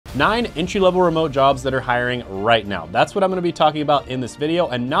9 entry-level remote jobs that are hiring right now. That's what I'm gonna be talking about in this video.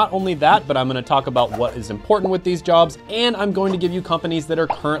 And not only that, but I'm gonna talk about what is important with these jobs, and I'm going to give you companies that are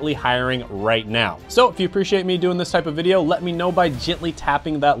currently hiring right now. So if you appreciate me doing this type of video, let me know by gently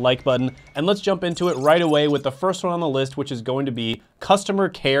tapping that like button, and let's jump into it right away with the first one on the list, which is going to be Customer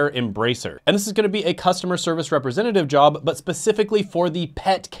Care Embracer. And this is gonna be a customer service representative job, but specifically for the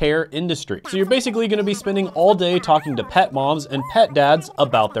pet care industry. So you're basically gonna be spending all day talking to pet moms and pet dads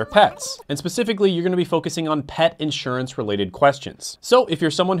about their pets. And specifically, you're gonna be focusing on pet insurance related questions. So if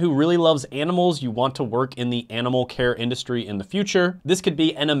you're someone who really loves animals, you want to work in the animal care industry in the future, this could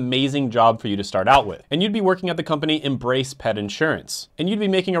be an amazing job for you to start out with. And you'd be working at the company Embrace Pet Insurance. And you'd be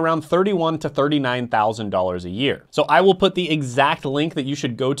making around $31,000 to $39,000 a year. So I will put the exact link that you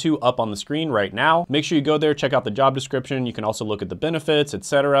should go to up on the screen right now. Make sure you go there, check out the job description. You can also look at the benefits,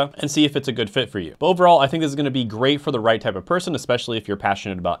 etc., and see if it's a good fit for you. But overall, I think this is gonna be great for the right type of person, especially if you're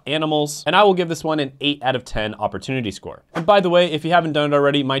passionate about animals. And I will give this one an 8 out of 10 opportunity score. And by the way, if you haven't done it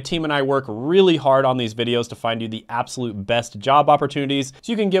already, my team and I work really hard on these videos to find you the absolute best job opportunities.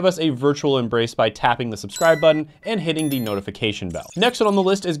 So you can give us a virtual embrace by tapping the subscribe button and hitting the notification bell. Next one on the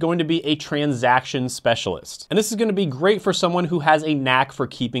list is going to be a transaction specialist. And this is gonna be great for someone who has a knack for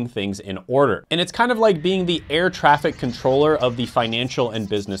keeping things in order. And it's kind of like being the air traffic controller of the financial and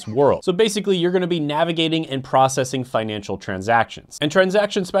business world. So basically, you're gonna be navigating and processing financial transactions. And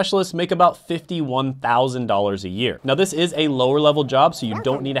transaction specialists make about $51,000 a year. Now, this is a lower level job, so you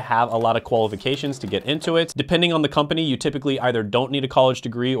don't need to have a lot of qualifications to get into it. Depending on the company, you typically either don't need a college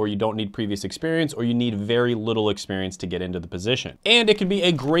degree, or you don't need previous experience, or you need very little experience to get into the position. And it can be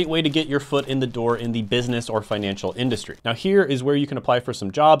a great way to get your foot in the door in the business or financial industry. Now, here is where you can apply for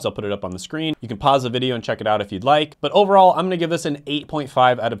some jobs. I'll put it up on the screen. You can pause the video and check it out if you'd like. But overall, I'm gonna give this an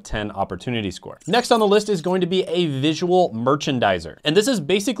 8.5 out of 10 opportunity score. Next on the list is going to be a visual merchandiser. And this is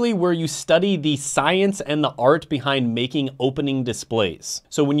basically where you study the science and the art behind making opening displays.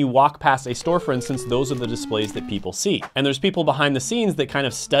 So when you walk past a store, for instance, those are the displays that people see. And there's people behind the scenes that kind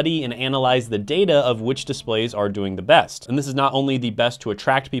of study and analyze the data of which displays are doing the best. And this is not only the best to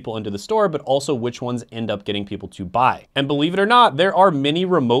attract people into the store, but also which ones end up getting people to buy. And believe it or not, there are many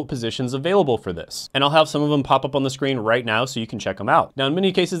remote positions available for this. And I'll have some of them pop up on the screen right now so you can check them out. Now, in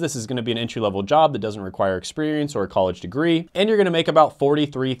many cases, this is gonna be an entry-level job that doesn't require experience or a college degree, and you're gonna make about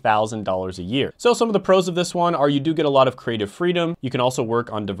 $43,000 a year. So some of the pros of this one are you do get a lot of creative freedom, you can also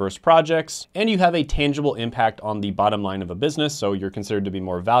work on diverse projects, and you have a tangible impact on the bottom line of a business, so you're considered to be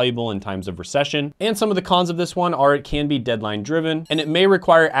more valuable in times of recession. And some of the cons of this one are it can be deadline driven, and it may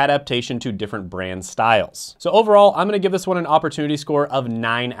require adaptation to different brand styles. So overall, I'm gonna give this one an opportunity score of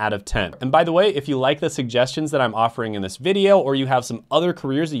 9 out of 10. And by the way, if you like the suggestions that I'm offering in this video, or you have some other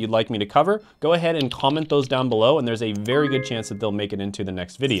careers that you'd like me to cover, go ahead and comment those down below, and there's a very good chance that they'll make it into the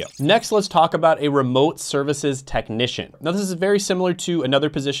next video. Next, let's talk about a remote services technician. Now, this is very similar to another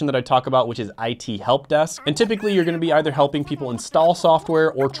position that I talk about, which is IT help desk. And typically, you're gonna be either helping people install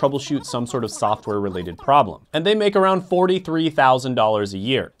software or troubleshoot some sort of software related problem. And they make around $43,000 a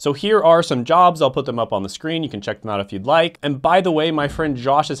year. So here are some jobs. I'll put them up on the screen. You can check them out if you'd like. And by the way, my friend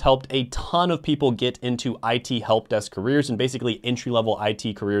Josh has helped a ton of people get into IT help desk careers and basically entry-level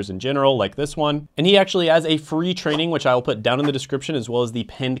IT careers in general, like this one. And he actually has a free training, which I will put down in the description, as well as the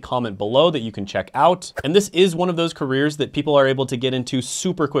pinned comment below, that you can check out. And this is one of those careers that people are able to get into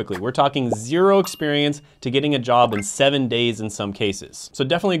super quickly. We're talking 0 experience to getting a job in 7 days in some cases. So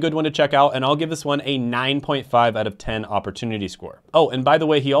definitely a good one to check out, and I'll give this one a 9.5 out of 10 opportunity score. Oh, and by the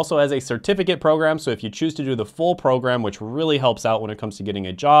way, he also has a certificate program, so if you choose to do the full program, which really helps out when it comes to getting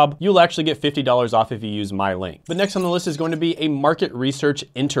a job, you'll actually get $50 off if you use my link. But next on the list is going to be a market research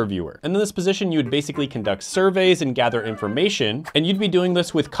interviewer. And in this position, you would basically conduct surveys and gather information, and you'd be doing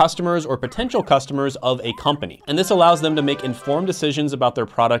this with customers or potential customers of a company. And this allows them to make informed decisions about their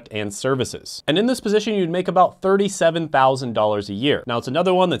product and services. And in this position, you'd make about $37,000 a year. Now, it's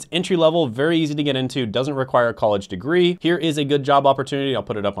another one that's entry level, very easy to get into, doesn't require a college degree. Here is a good job opportunity. I'll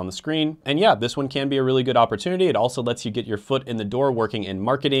put it up on the screen. And yeah, this one can be a really good opportunity. It also lets you get your foot in the door working in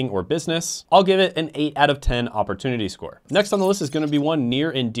marketing or business. I'll give it an 8 out of 10 opportunity score. Next on the list is going to be one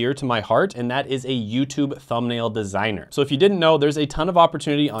near and dear to my heart, and that is a YouTube thumbnail designer. So if you didn't know, there's a ton of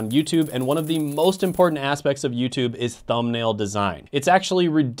opportunity on YouTube, and one of the most important aspects of YouTube is thumbnail design. It's actually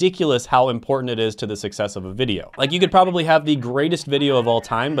ridiculous how important it is to the success of a video. Like, you could probably have the greatest video of all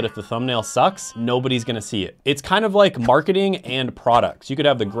time, but if the thumbnail sucks, nobody's gonna see it. It's kind of like marketing and products. You could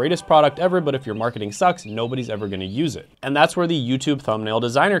have the greatest product ever, but if your marketing sucks, nobody's ever gonna use it. And that's where the YouTube thumbnail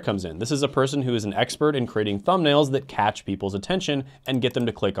designer comes in. This is a person who is an expert in creating thumbnails that catch people's attention and get them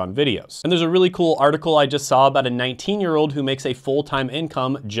to click on videos. And there's a really cool article I just saw about a 19-year-old who makes a full full-time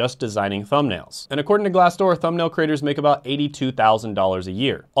income just designing thumbnails. And according to Glassdoor, thumbnail creators make about $82,000 a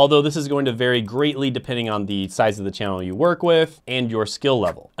year. Although this is going to vary greatly depending on the size of the channel you work with and your skill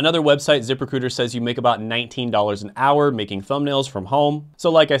level. Another website, ZipRecruiter, says you make about $19 an hour making thumbnails from home. So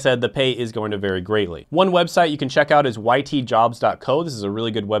like I said, the pay is going to vary greatly. One website you can check out is ytjobs.co. This is a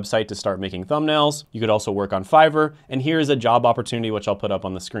really good website to start making thumbnails. You could also work on Fiverr, and here is a job opportunity which I'll put up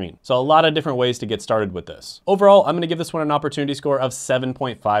on the screen. So a lot of different ways to get started with this. Overall, I'm gonna give this one an opportunity score of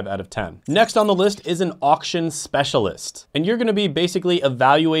 7.5 out of 10. Next on the list is an auction specialist. And you're gonna be basically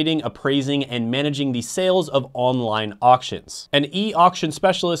evaluating, appraising, and managing the sales of online auctions. An e-auction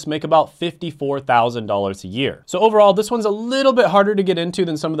specialist make about $54,000 a year. So overall, this one's a little bit harder to get into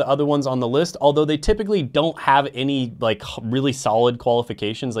than some of the other ones on the list, although they typically don't have any like really solid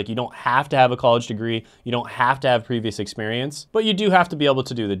qualifications. Like you don't have to have a college degree, you don't have to have previous experience, but you do have to be able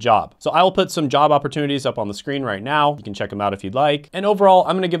to do the job. So I will put some job opportunities up on the screen right now. You can check them out if you'd like. And overall,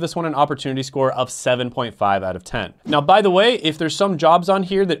 I'm gonna give this one an opportunity score of 7.5 out of 10. Now, by the way, if there's some jobs on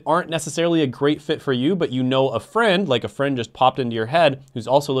here that aren't necessarily a great fit for you, but you know a friend, like a friend just popped into your head who's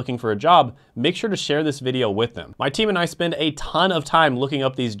also looking for a job, make sure to share this video with them. My team and I spend a ton of time looking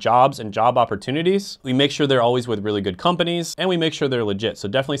up these jobs and job opportunities. We make sure they're always with really good companies, and we make sure they're legit. So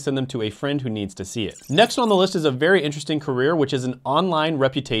definitely send them to a friend who needs to see it. Next on the list is a very interesting career, which is an online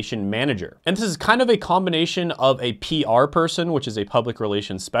reputation manager. And this is kind of a combination of a PR person, which is a public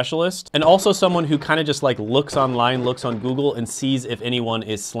relations specialist, and also someone who kind of just like looks online, looks on Google, and sees if anyone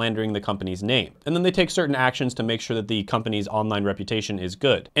is slandering the company's name. And then they take certain actions to make sure that the company's online reputation is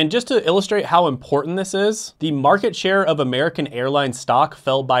good. And just to illustrate how important this is, the market share of American Airlines stock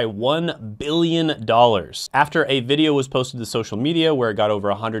fell by $1 billion after a video was posted to social media where it got over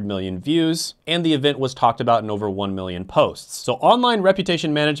 100 million views, and the event was talked about in over 1 million posts. So online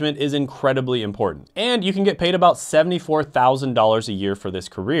reputation management is incredibly important. And you can get paid about $74,000 a year for this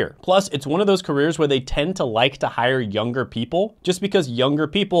career. Plus, it's one of those careers where they tend to like to hire younger people, just because younger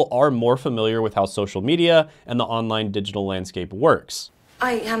people are more familiar with how social media and the online digital landscape works.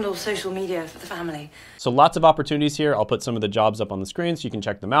 I handle social media for the family. So lots of opportunities here. I'll put some of the jobs up on the screen so you can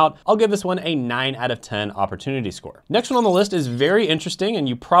check them out. I'll give this one a 9 out of 10 opportunity score. Next one on the list is very interesting, and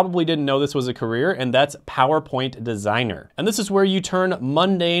you probably didn't know this was a career, and that's PowerPoint designer. And this is where you turn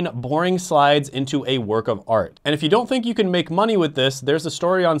mundane, boring slides into a work of art. And if you don't think you can make money with this, there's a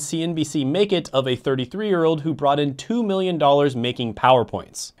story on CNBC Make It of a 33-year-old who brought in $2 million making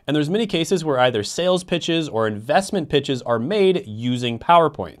PowerPoints. And there's many cases where either sales pitches or investment pitches are made using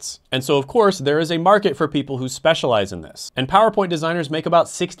PowerPoints. And so of course, there is a market for people who specialize in this. And PowerPoint designers make about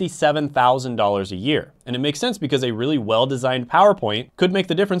 $67,000 a year. And it makes sense because a really well-designed PowerPoint could make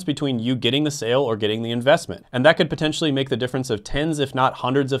the difference between you getting the sale or getting the investment. And that could potentially make the difference of tens, if not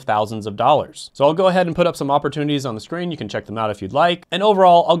hundreds of thousands of dollars. So I'll go ahead and put up some opportunities on the screen. You can check them out if you'd like. And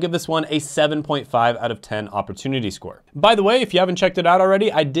overall, I'll give this one a 7.5 out of 10 opportunity score. By the way, if you haven't checked it out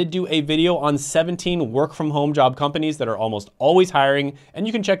already, I did do a video on 17 work from home job companies that are almost always hiring, and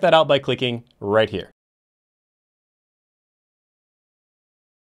you can check that out by clicking right here.